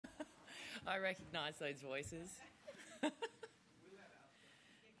I recognise those voices.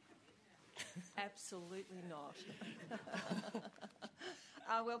 Absolutely not.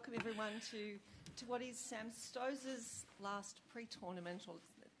 Welcome everyone to what is Sam Stosur's last pre-tournament or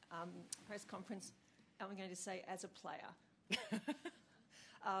press conference. I'm going to say as a player.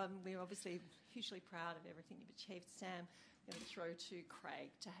 We're obviously hugely proud of everything you've achieved, Sam. I'm going to throw to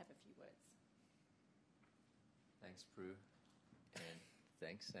Craig to have a few words. Thanks, Prue, and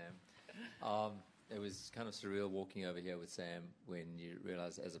thanks, Sam. It was kind of surreal walking over here with Sam when you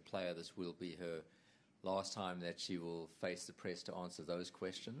realise as a player this will be her last time that she will face the press to answer those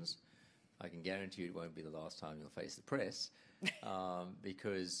questions. I can guarantee you it won't be the last time you'll face the press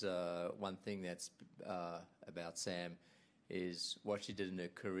because one thing that's about Sam is what she did in her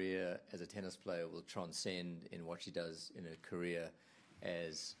career as a tennis player will transcend in what she does in her career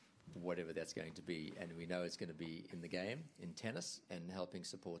as whatever that's going to be. And we know it's going to be in the game, in tennis, and helping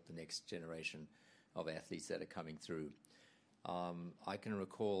support the next generation of athletes that are coming through. I can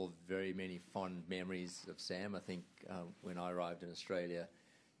recall very many fond memories of Sam. I think when I arrived in Australia,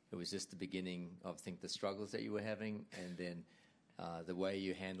 it was just the beginning of, I think, the struggles that you were having, and then the way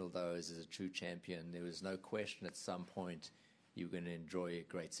you handled those as a true champion. There was no question at some point you were going to enjoy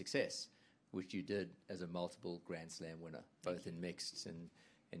great success, which you did as a multiple Grand Slam winner, both in mixed and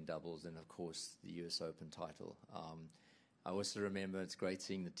in doubles, and of course the US Open title. I also remember it's great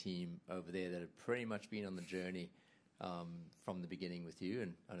seeing the team over there that have pretty much been on the journey from the beginning with you,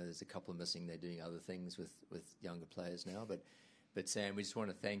 and I know there's a couple missing. They're doing other things with younger players now, but Sam, we just want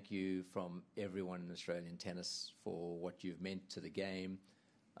to thank you from everyone in Australian tennis for what you've meant to the game,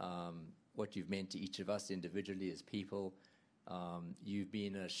 what you've meant to each of us individually as people. You've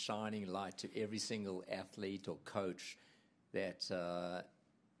been a shining light to every single athlete or coach that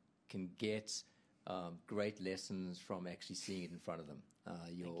can get great lessons from actually seeing it in front of them.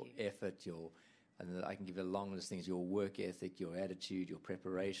 Your effort, and I can give you a long list of things, your work ethic, your attitude, your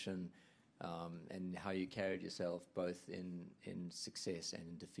preparation, and how you carried yourself both in success and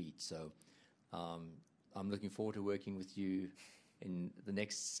in defeat. So I'm looking forward to working with you in the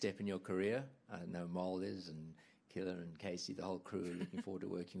next step in your career. I know Mole is, and Killer and Casey, the whole crew are looking forward to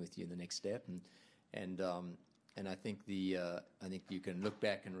working with you in the next step. And I think I think you can look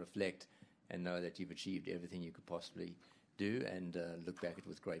back and reflect and know that you've achieved everything you could possibly do, and look back at it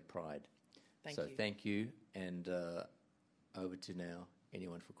with great pride. Thank you, and over to now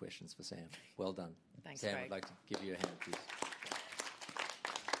anyone for questions for Sam. Well done. Thanks, Sam, Craig. I'd like to give you a hand, please.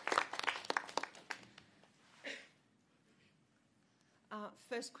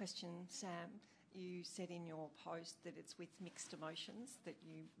 First question, Sam. You said in your post that it's with mixed emotions that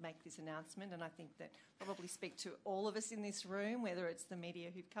you make this announcement, and I think that probably speak to all of us in this room, whether it's the media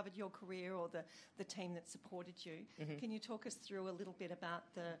who've covered your career or the team that supported you. Mm-hmm. Can you talk us through a little bit about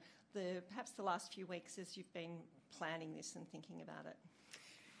the perhaps the last few weeks as you've been planning this and thinking about it?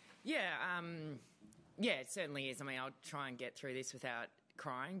 Yeah, it certainly is. I mean, I'll try and get through this without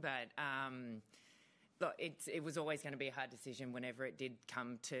crying, but look, it was always going to be a hard decision whenever it did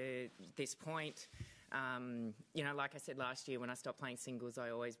come to this point. Like I said last year, when I stopped playing singles,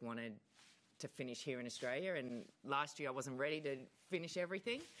 I always wanted to finish here in Australia, and last year I wasn't ready to finish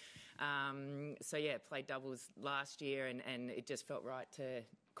everything. Played doubles last year, and it just felt right to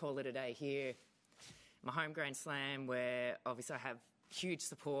call it a day here. My home Grand Slam, where obviously I have huge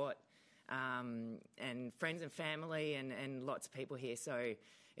support and friends and family and lots of people here. So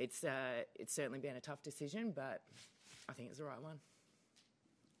it's certainly been a tough decision, but I think it's the right one.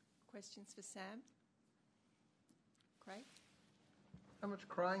 Questions for Sam? Craig? How much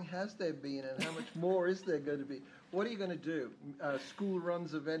crying has there been, and how much more is there going to be? What are you going to do? School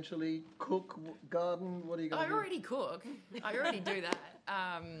runs eventually? Cook? Garden? What are you going to do? I already cook. I already do that.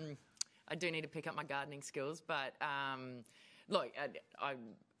 I do need to pick up my gardening skills, but look, I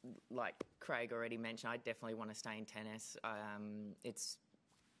like Craig already mentioned, I definitely want to stay in tennis. It's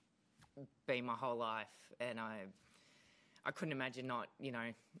been my whole life, and I couldn't imagine not,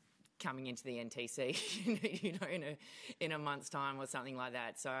 coming into the NTC, in a month's time or something like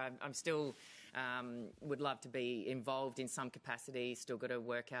that. So I'm still would love to be involved in some capacity. Still got to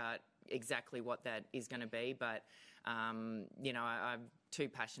work out exactly what that is going to be, but I'm too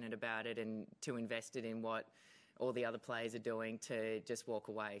passionate about it and too invested in what all the other players are doing to just walk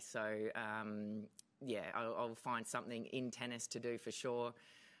away. So I'll find something in tennis to do for sure.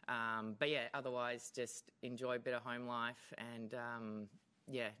 Otherwise just enjoy a bit of home life and,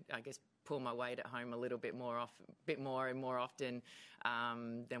 I guess pull my weight at home a little bit more and more often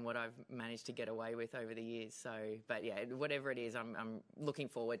than what I've managed to get away with over the years. So, whatever it is, I'm looking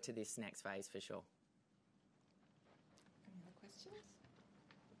forward to this next phase for sure. Any other questions?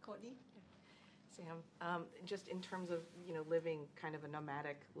 Courtney? Sam, just in terms of, living kind of a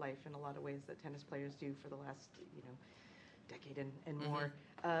nomadic life in a lot of ways that tennis players do for the last, decade and more,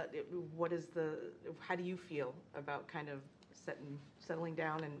 how do you feel about kind of settling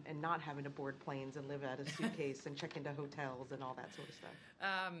down and not having to board planes and live out of a suitcase and check into hotels and all that sort of stuff?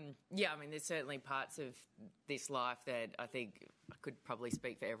 Yeah, I mean, there's certainly parts of this life that I think I could probably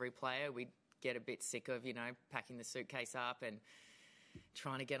speak for every player. We'd get a bit sick of, packing the suitcase up and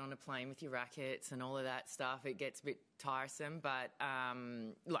trying to get on a plane with your rackets and all of that stuff. It gets a bit tiresome, but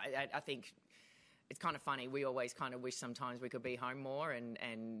I think it's kind of funny. We always kind of wish sometimes we could be home more and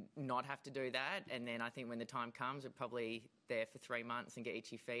not have to do that. And then I think when the time comes, we're probably there for 3 months and get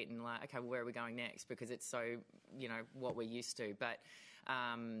itchy feet and like, okay, where are we going next? Because it's so, what we're used to. But,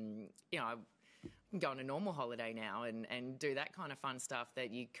 I can go on a normal holiday now and do that kind of fun stuff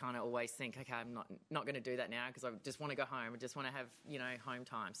that you kind of always think, okay, I'm not going to do that now because I just want to go home. I just want to have, home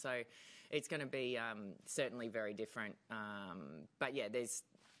time. So it's going to be certainly very different. But yeah, there's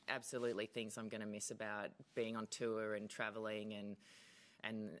absolutely things I'm going to miss about being on tour and travelling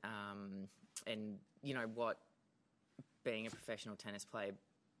and what being a professional tennis player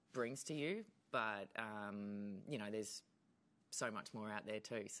brings to you. But, there's so much more out there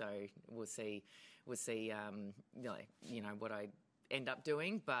too. So we'll see, what I end up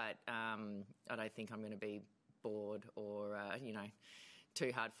doing. But I don't think I'm going to be bored or,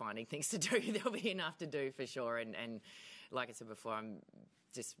 too hard finding things to do. There'll be enough to do for sure. And like I said before, I'm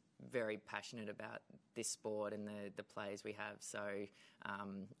just very passionate about this sport and the players we have. So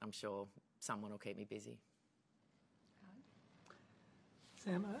I'm sure someone will keep me busy.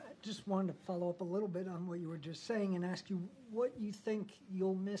 Sam, I just wanted to follow up a little bit on what you were just saying and ask you what you think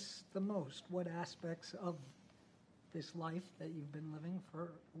you'll miss the most. What aspects of this life that you've been living for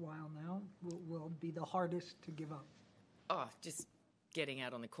a while now will be the hardest to give up? Oh, just getting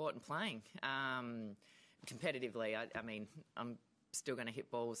out on the court and playing. Competitively, I mean, I'm still going to hit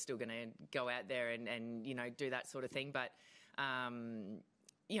balls, still going to go out there and do that sort of thing. But,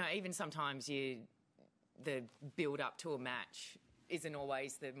 even sometimes the build up to a match isn't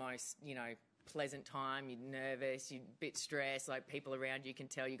always the most, pleasant time. You're nervous, you're a bit stressed, like people around you can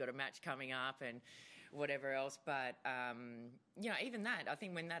tell you've got a match coming up and whatever else. But, even that, I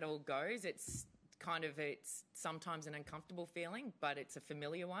think when that all goes, it's sometimes an uncomfortable feeling, but it's a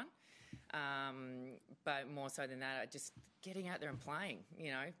familiar one. But more so than that, just getting out there and playing,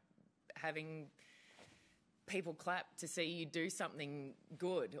 having people clap to see you do something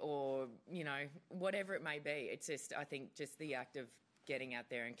good or, whatever it may be. It's just, I think, just the act of getting out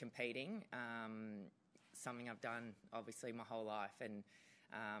there and competing, something I've done, obviously, my whole life. And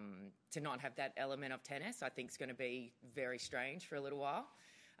to not have that element of tennis, I think is going to be very strange for a little while.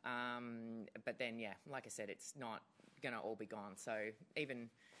 But then, yeah, like I said, it's not going to all be gone. So even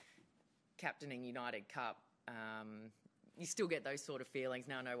captaining United Cup, you still get those sort of feelings.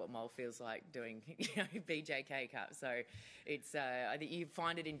 Now I know what Mole feels like doing, BJK Cup. So it's, I think you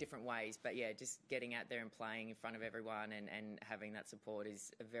find it in different ways. But yeah, just getting out there and playing in front of everyone and having that support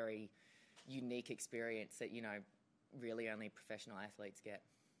is a very unique experience that, really only professional athletes get.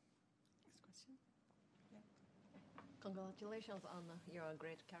 Next question. Congratulations on your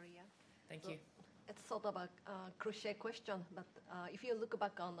great career. Thank you. It's sort of a cliche question, but if you look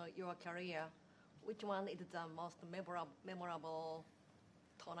back on your career, which one is the most memorable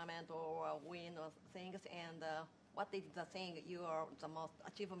tournament or win or things, and what is the thing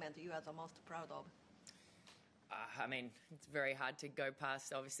achievement you are the most proud of? I mean, it's very hard to go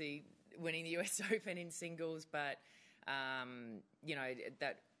past, obviously, winning the US Open in singles, but,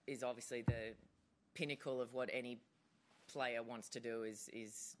 that is obviously the pinnacle of what any player wants to do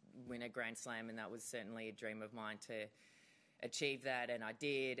is win a Grand Slam, and that was certainly a dream of mine to achieve that, and I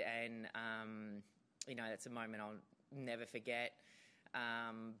did, and that's a moment I'll never forget.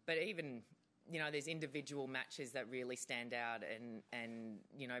 But even there's individual matches that really stand out, and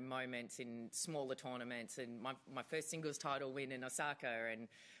moments in smaller tournaments, and my first singles title win in Osaka, and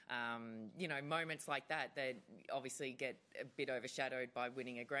moments like that obviously get a bit overshadowed by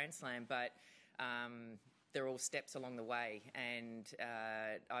winning a Grand Slam, but they're all steps along the way, and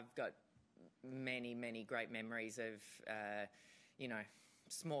I've got many, many great memories of,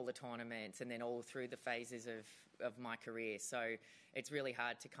 smaller tournaments and then all through the phases of my career. So it's really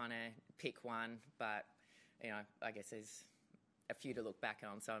hard to kind of pick one, but, I guess there's a few to look back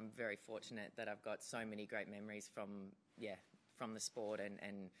on. So I'm very fortunate that I've got so many great memories from the sport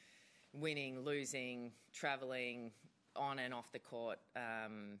and winning, losing, travelling, on and off the court.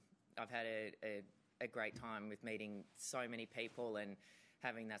 I've had a great time with meeting so many people and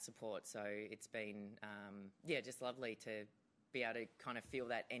having that support. So it's been, just lovely to be able to kind of feel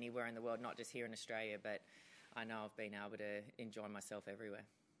that anywhere in the world, not just here in Australia, but I know I've been able to enjoy myself everywhere.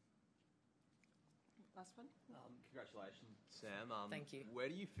 Last one. Congratulations, Sam. Thank you. Where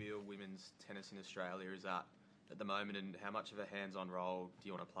do you feel women's tennis in Australia is at the moment, and how much of a hands-on role do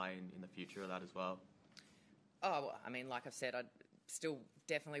you want to play in the future of that as well? Oh, well, I mean, like I've said, I still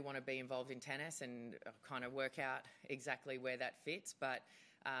definitely want to be involved in tennis and kind of work out exactly where that fits. But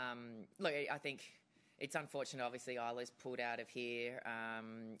look, I think it's unfortunate. Obviously, Isla's pulled out of here,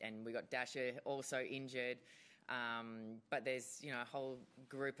 and we got Dasha also injured. But there's, a whole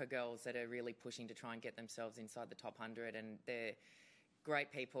group of girls that are really pushing to try and get themselves inside the top 100, and they're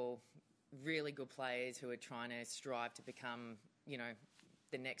great people, really good players who are trying to strive to become,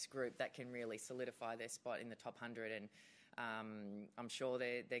 the next group that can really solidify their spot in the top 100. And I'm sure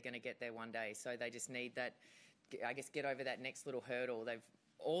they're going to get there one day. So they just need that, I guess, get over that next little hurdle.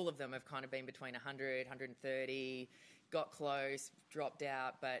 All of them have kind of been between 100, 130, got close, dropped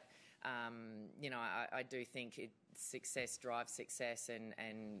out, but I do think success drives success, and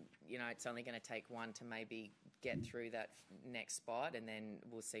it's only going to take one to maybe get through that next spot, and then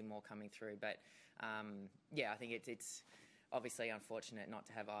we'll see more coming through. But I think it's obviously unfortunate not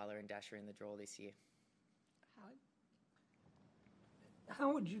to have Isla and Dasha in the draw this year. Howard?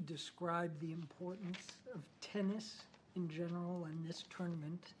 How would you describe the importance of tennis in general and this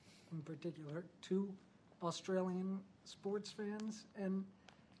tournament in particular to Australian sports fans? And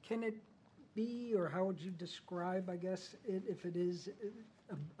can it be, or how would you describe, I guess, if it is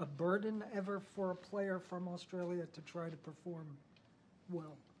a burden ever for a player from Australia to try to perform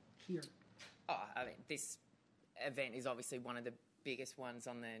well here? Oh, I mean, this event is obviously one of the biggest ones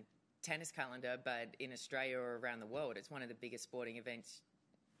on the tennis calendar, but in Australia or around the world, it's one of the biggest sporting events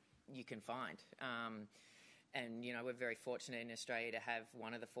you can find. And, we're very fortunate in Australia to have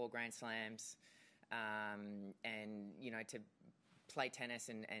one of the 4 Grand Slams, and, to play tennis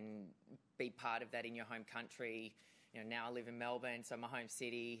and be part of that in your home country. Now I live in Melbourne, so my home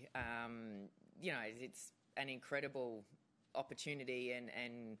city. It's an incredible opportunity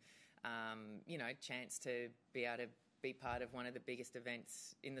and chance to be able to be part of one of the biggest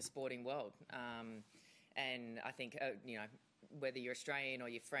events in the sporting world. And I think, whether you're Australian or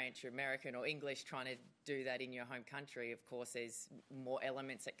you're French or American or English, trying to do that in your home country, of course, there's more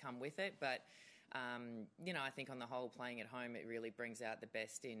elements that come with it. But, I think on the whole, playing at home, it really brings out the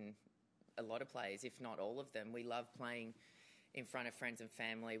best in a lot of players, if not all of them. We love playing in front of friends and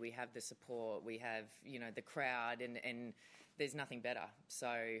family. We have the support. We have, the crowd, and there's nothing better.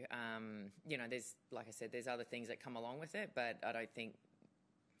 So, there's, like I said, there's other things that come along with it, but I don't think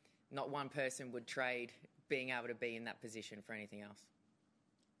not one person would trade being able to be in that position for anything else.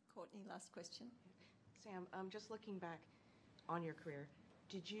 Courtney, last question. Sam, just looking back on your career,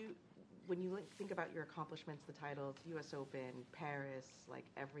 when you think about your accomplishments, the titles, U.S. Open, Paris, like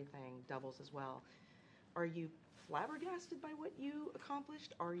everything, doubles as well, are you flabbergasted by what you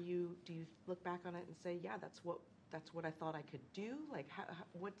accomplished? Do you look back on it and say, yeah, that's what I thought I could do? Like,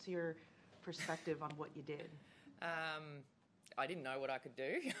 what's your perspective on what you did? I didn't know what I could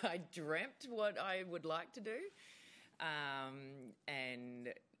do. I dreamt what I would like to do, and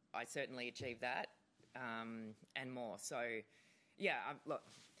I certainly achieved that, and more. So, yeah, look,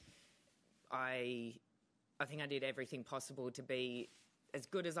 I think I did everything possible to be as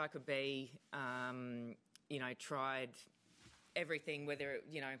good as I could be. Tried everything, whether,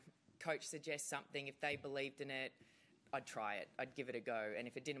 coach suggests something, if they believed in it, I'd try it. I'd give it a go. And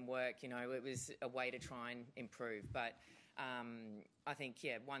if it didn't work, it was a way to try and improve. But I think,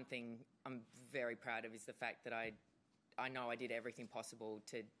 one thing I'm very proud of is the fact that I know I did everything possible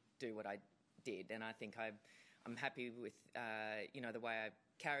to do what I did. And I think I'm happy with, the way I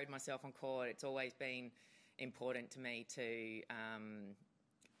carried myself on court. It's always been important to me to,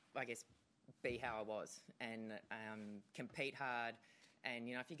 I guess, be how I was and compete hard. And,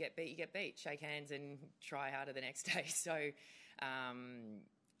 if you get beat, you get beat. Shake hands and try harder the next day. So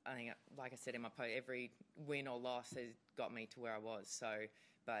I think, like I said in my post, every win or loss has got me to where I was. So,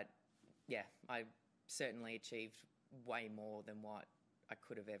 but, yeah, I certainly achieved way more than what I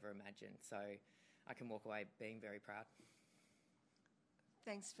could have ever imagined. So I can walk away being very proud.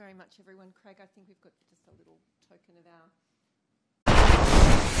 Thanks very much, everyone. Craig, I think we've got just a little token of our